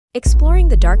Exploring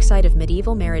the dark side of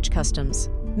medieval marriage customs.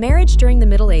 Marriage during the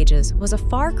Middle Ages was a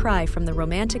far cry from the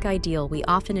romantic ideal we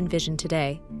often envision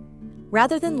today.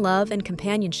 Rather than love and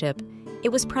companionship, it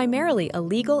was primarily a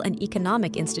legal and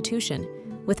economic institution,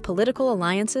 with political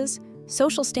alliances,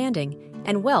 social standing,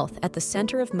 and wealth at the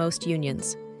center of most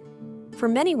unions. For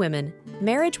many women,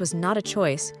 marriage was not a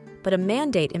choice, but a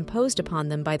mandate imposed upon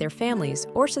them by their families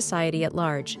or society at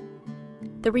large.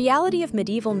 The reality of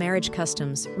medieval marriage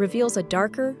customs reveals a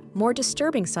darker, more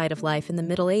disturbing side of life in the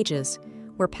Middle Ages,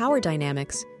 where power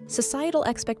dynamics, societal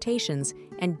expectations,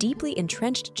 and deeply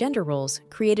entrenched gender roles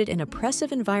created an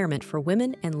oppressive environment for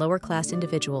women and lower-class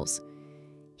individuals.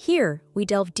 Here, we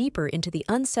delve deeper into the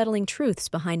unsettling truths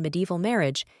behind medieval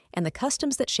marriage and the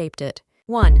customs that shaped it.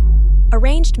 1.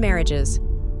 Arranged marriages.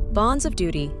 Bonds of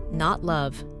duty, not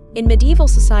love. In medieval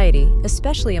society,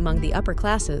 especially among the upper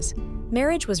classes,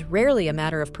 marriage was rarely a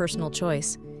matter of personal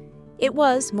choice. It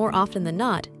was, more often than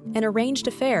not, an arranged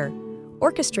affair,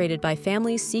 orchestrated by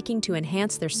families seeking to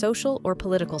enhance their social or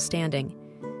political standing.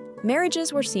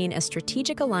 Marriages were seen as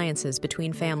strategic alliances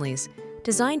between families,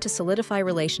 designed to solidify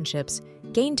relationships,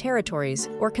 gain territories,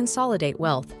 or consolidate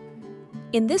wealth.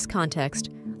 In this context,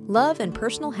 love and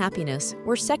personal happiness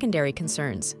were secondary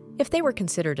concerns, if they were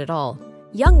considered at all.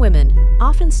 Young women,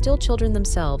 often still children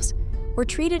themselves, were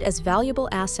treated as valuable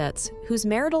assets whose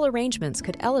marital arrangements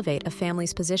could elevate a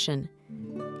family's position.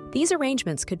 These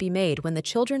arrangements could be made when the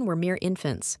children were mere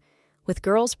infants, with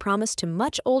girls promised to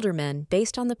much older men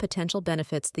based on the potential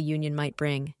benefits the union might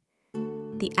bring.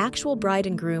 The actual bride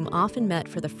and groom often met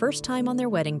for the first time on their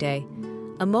wedding day,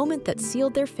 a moment that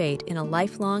sealed their fate in a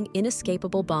lifelong,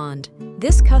 inescapable bond.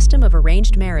 This custom of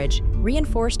arranged marriage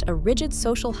reinforced a rigid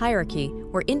social hierarchy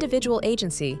where individual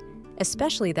agency,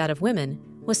 especially that of women,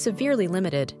 was severely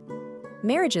limited.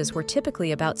 Marriages were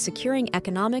typically about securing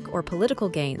economic or political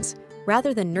gains,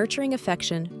 rather than nurturing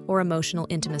affection or emotional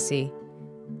intimacy.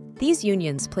 These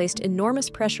unions placed enormous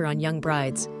pressure on young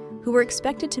brides, who were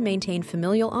expected to maintain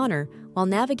familial honor while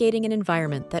navigating an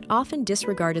environment that often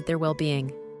disregarded their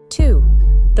well-being.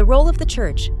 2. The role of the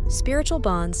church, spiritual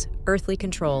bonds, earthly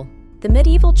control. The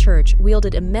medieval church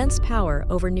wielded immense power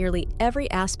over nearly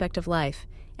every aspect of life,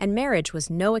 and marriage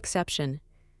was no exception.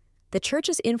 The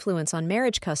church's influence on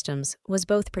marriage customs was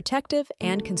both protective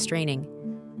and constraining.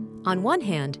 On one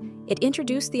hand, it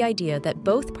introduced the idea that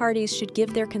both parties should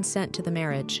give their consent to the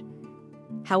marriage.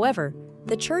 However,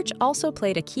 the church also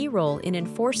played a key role in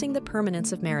enforcing the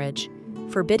permanence of marriage,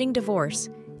 forbidding divorce,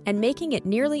 and making it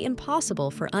nearly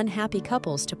impossible for unhappy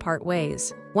couples to part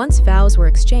ways. Once vows were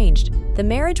exchanged, the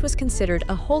marriage was considered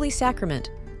a holy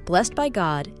sacrament, blessed by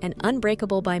God and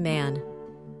unbreakable by man.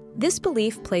 This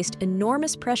belief placed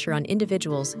enormous pressure on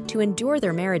individuals to endure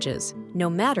their marriages, no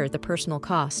matter the personal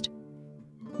cost.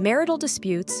 Marital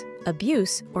disputes,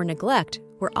 abuse, or neglect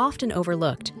were often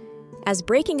overlooked, as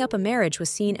breaking up a marriage was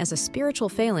seen as a spiritual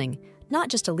failing, not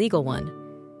just a legal one.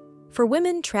 For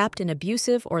women trapped in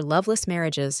abusive or loveless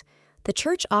marriages, the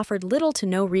church offered little to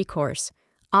no recourse,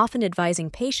 often advising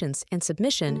patience and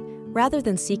submission rather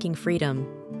than seeking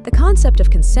freedom. The concept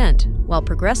of consent, while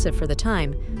progressive for the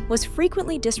time, was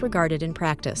frequently disregarded in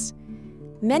practice.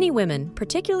 Many women,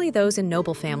 particularly those in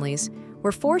noble families,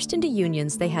 were forced into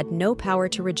unions they had no power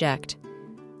to reject.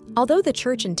 Although the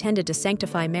church intended to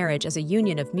sanctify marriage as a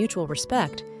union of mutual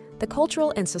respect, the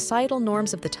cultural and societal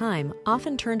norms of the time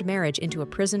often turned marriage into a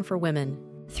prison for women.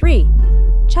 3.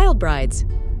 Child brides.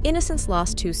 Innocence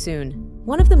lost too soon.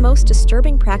 One of the most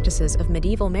disturbing practices of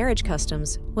medieval marriage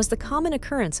customs was the common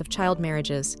occurrence of child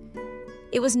marriages.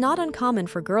 It was not uncommon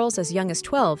for girls as young as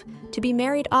 12 to be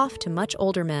married off to much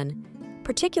older men,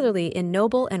 particularly in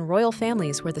noble and royal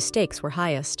families where the stakes were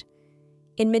highest.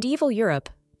 In medieval Europe,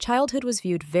 childhood was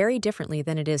viewed very differently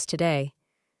than it is today.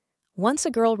 Once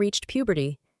a girl reached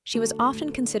puberty, she was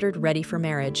often considered ready for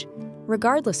marriage,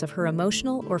 regardless of her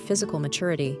emotional or physical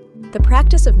maturity. The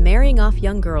practice of marrying off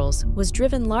young girls was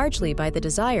driven largely by the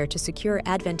desire to secure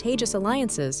advantageous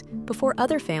alliances before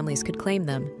other families could claim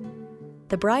them.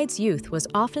 The bride's youth was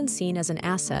often seen as an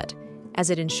asset,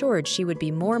 as it ensured she would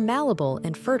be more malleable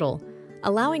and fertile,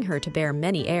 allowing her to bear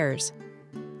many heirs.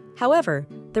 However,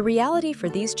 the reality for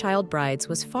these child brides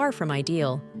was far from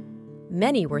ideal.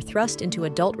 Many were thrust into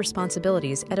adult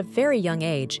responsibilities at a very young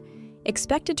age,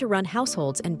 expected to run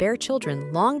households and bear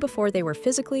children long before they were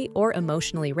physically or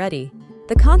emotionally ready.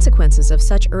 The consequences of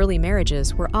such early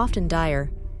marriages were often dire.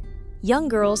 Young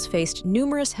girls faced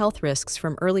numerous health risks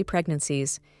from early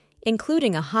pregnancies,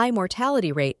 including a high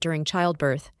mortality rate during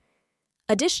childbirth.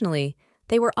 Additionally,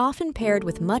 they were often paired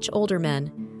with much older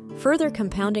men, further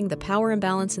compounding the power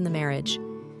imbalance in the marriage.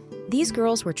 These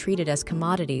girls were treated as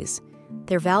commodities,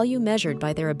 their value measured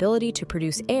by their ability to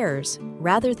produce heirs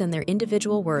rather than their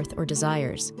individual worth or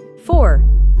desires. 4.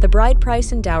 The bride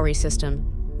price and dowry system.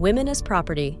 Women as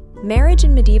property. Marriage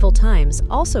in medieval times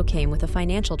also came with a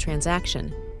financial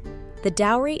transaction. The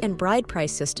dowry and bride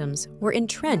price systems were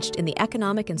entrenched in the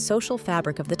economic and social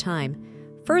fabric of the time,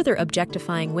 further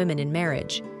objectifying women in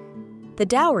marriage. The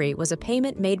dowry was a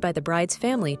payment made by the bride's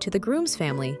family to the groom's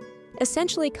family,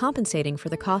 essentially compensating for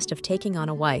the cost of taking on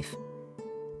a wife.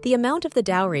 The amount of the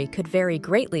dowry could vary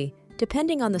greatly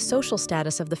depending on the social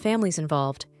status of the families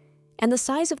involved, and the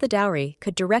size of the dowry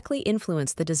could directly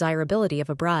influence the desirability of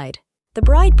a bride. The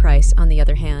bride price, on the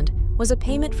other hand, was a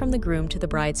payment from the groom to the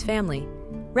bride's family,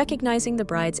 recognizing the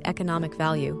bride's economic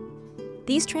value.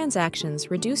 These transactions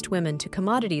reduced women to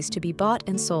commodities to be bought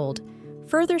and sold,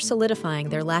 further solidifying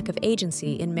their lack of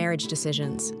agency in marriage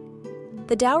decisions.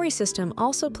 The dowry system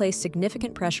also placed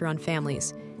significant pressure on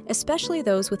families, especially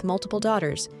those with multiple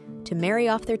daughters, to marry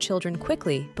off their children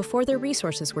quickly before their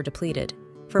resources were depleted.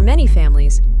 For many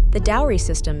families, the dowry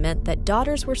system meant that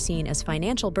daughters were seen as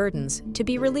financial burdens to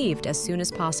be relieved as soon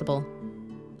as possible.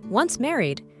 Once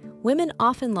married, women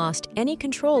often lost any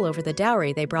control over the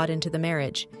dowry they brought into the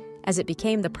marriage, as it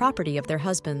became the property of their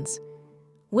husbands.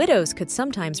 Widows could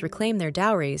sometimes reclaim their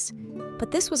dowries,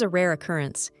 but this was a rare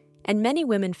occurrence, and many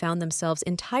women found themselves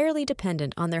entirely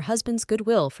dependent on their husband's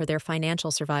goodwill for their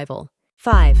financial survival.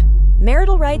 5.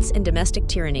 Marital rights and domestic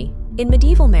tyranny. In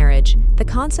medieval marriage, the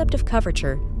concept of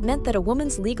coverture meant that a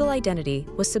woman's legal identity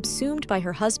was subsumed by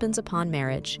her husband's upon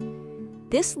marriage.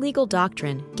 This legal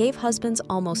doctrine gave husbands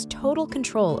almost total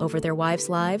control over their wives'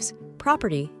 lives,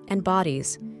 property, and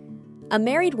bodies. A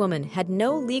married woman had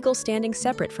no legal standing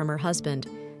separate from her husband.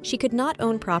 She could not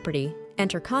own property,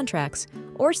 enter contracts,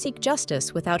 or seek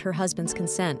justice without her husband's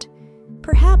consent.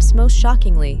 Perhaps most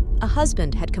shockingly, a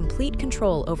husband had complete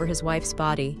control over his wife's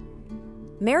body.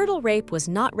 Marital rape was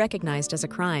not recognized as a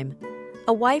crime.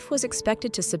 A wife was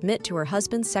expected to submit to her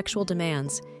husband's sexual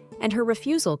demands, and her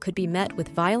refusal could be met with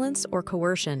violence or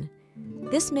coercion.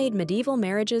 This made medieval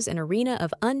marriages an arena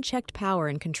of unchecked power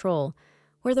and control,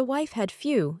 where the wife had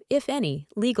few, if any,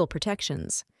 legal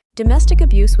protections. Domestic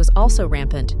abuse was also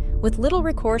rampant, with little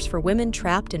recourse for women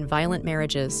trapped in violent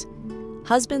marriages.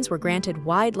 Husbands were granted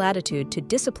wide latitude to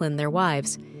discipline their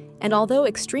wives, and although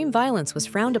extreme violence was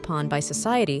frowned upon by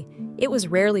society, it was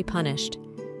rarely punished.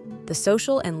 The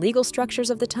social and legal structures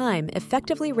of the time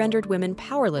effectively rendered women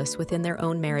powerless within their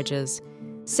own marriages.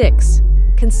 6.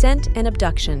 Consent and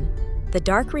abduction. The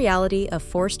dark reality of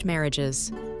forced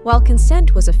marriages. While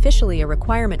consent was officially a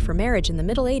requirement for marriage in the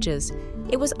Middle Ages,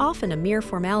 it was often a mere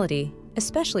formality,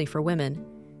 especially for women.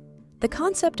 The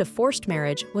concept of forced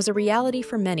marriage was a reality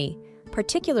for many,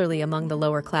 particularly among the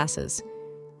lower classes.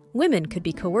 Women could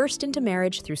be coerced into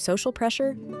marriage through social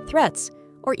pressure, threats,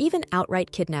 or even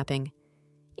outright kidnapping.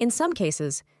 In some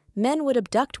cases, men would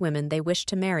abduct women they wished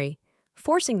to marry,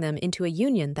 forcing them into a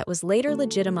union that was later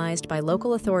legitimized by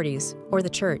local authorities or the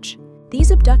church.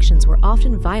 These abductions were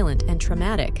often violent and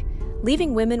traumatic,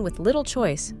 leaving women with little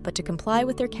choice but to comply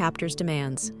with their captors'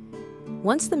 demands.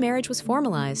 Once the marriage was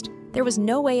formalized, there was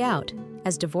no way out,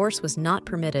 as divorce was not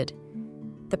permitted.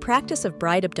 The practice of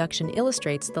bride abduction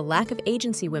illustrates the lack of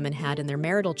agency women had in their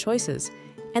marital choices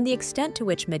and the extent to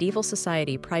which medieval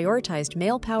society prioritized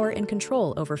male power and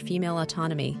control over female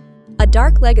autonomy. A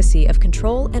dark legacy of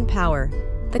control and power.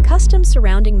 The customs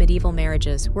surrounding medieval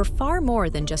marriages were far more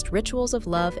than just rituals of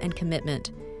love and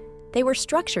commitment. They were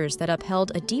structures that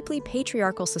upheld a deeply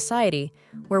patriarchal society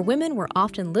where women were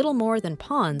often little more than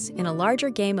pawns in a larger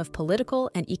game of political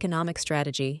and economic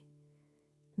strategy.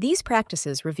 These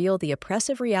practices reveal the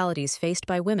oppressive realities faced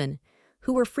by women,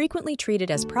 who were frequently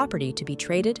treated as property to be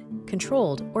traded,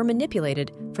 controlled, or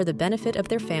manipulated for the benefit of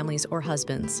their families or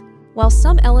husbands. While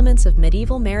some elements of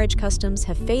medieval marriage customs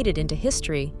have faded into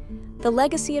history, the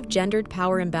legacy of gendered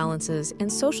power imbalances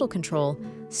and social control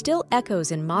still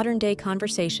echoes in modern-day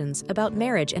conversations about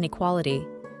marriage and equality.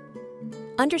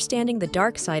 Understanding the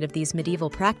dark side of these medieval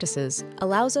practices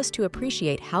allows us to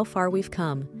appreciate how far we've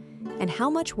come and how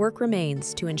much work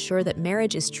remains to ensure that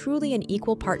marriage is truly an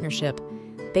equal partnership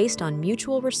based on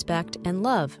mutual respect and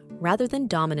love rather than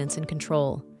dominance and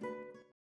control.